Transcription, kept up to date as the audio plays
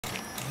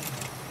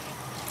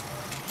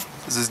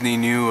This is the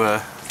new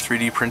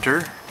 3D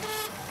printer.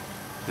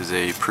 This is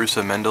a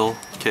Prusa Mendel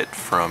kit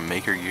from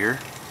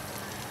MakerGear,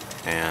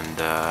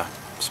 and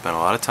spent a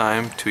lot of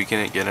time tweaking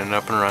it, getting it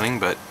up and running,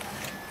 but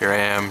here I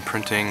am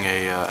printing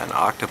an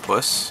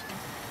octopus.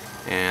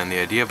 And the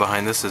idea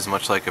behind this is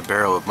much like a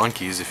barrel of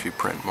monkeys. If you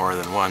print more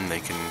than one, they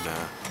can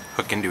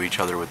hook into each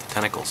other with the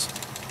tentacles.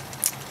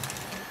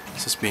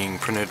 This is being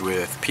printed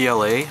with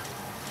PLA,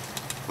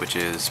 which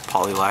is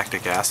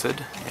polylactic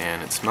acid,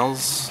 and it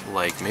smells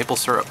like maple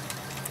syrup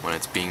when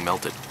it's being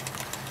melted.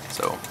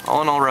 So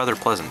all in all, rather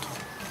pleasant.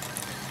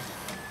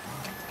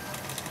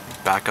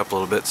 Back up a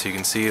little bit so you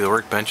can see the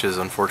workbench is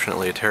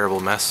unfortunately a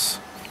terrible mess.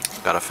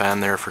 Got a fan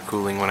there for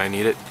cooling when I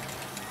need it.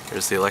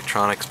 There's the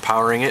electronics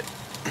powering it.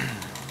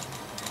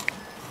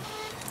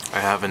 I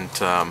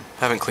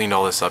haven't cleaned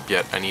all this up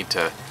yet. I need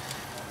to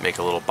make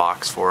a little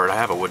box for it. I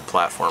have a wood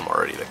platform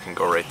already that can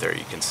go right there.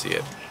 You can see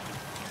it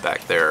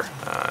back there.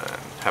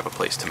 Have a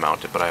place to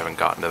mount it, but I haven't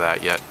gotten to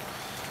that yet.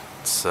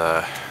 It's,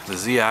 the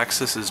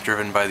Z-axis is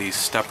driven by these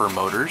stepper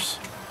motors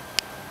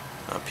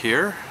up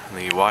here.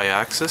 The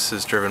Y-axis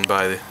is driven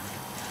by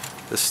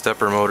this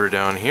stepper motor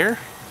down here,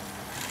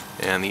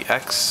 and the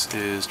X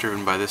is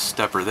driven by this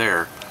stepper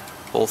there.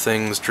 Whole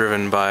thing's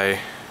driven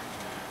by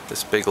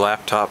this big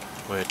laptop,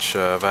 which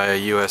via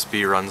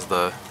USB runs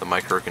the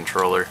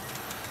microcontroller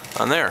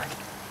on there.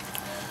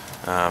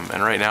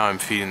 And right now I'm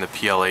feeding the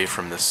PLA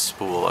from this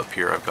spool up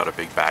here. I've got a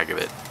big bag of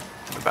it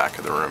in the back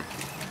of the room.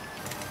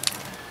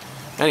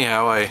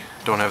 Anyhow, I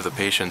don't have the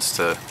patience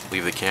to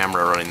leave the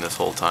camera running this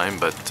whole time,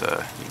 but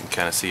you can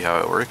kind of see how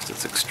it works.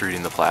 It's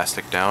extruding the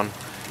plastic down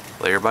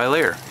layer by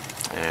layer.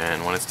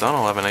 And when it's done,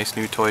 I'll have a nice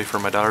new toy for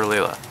my daughter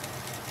Layla.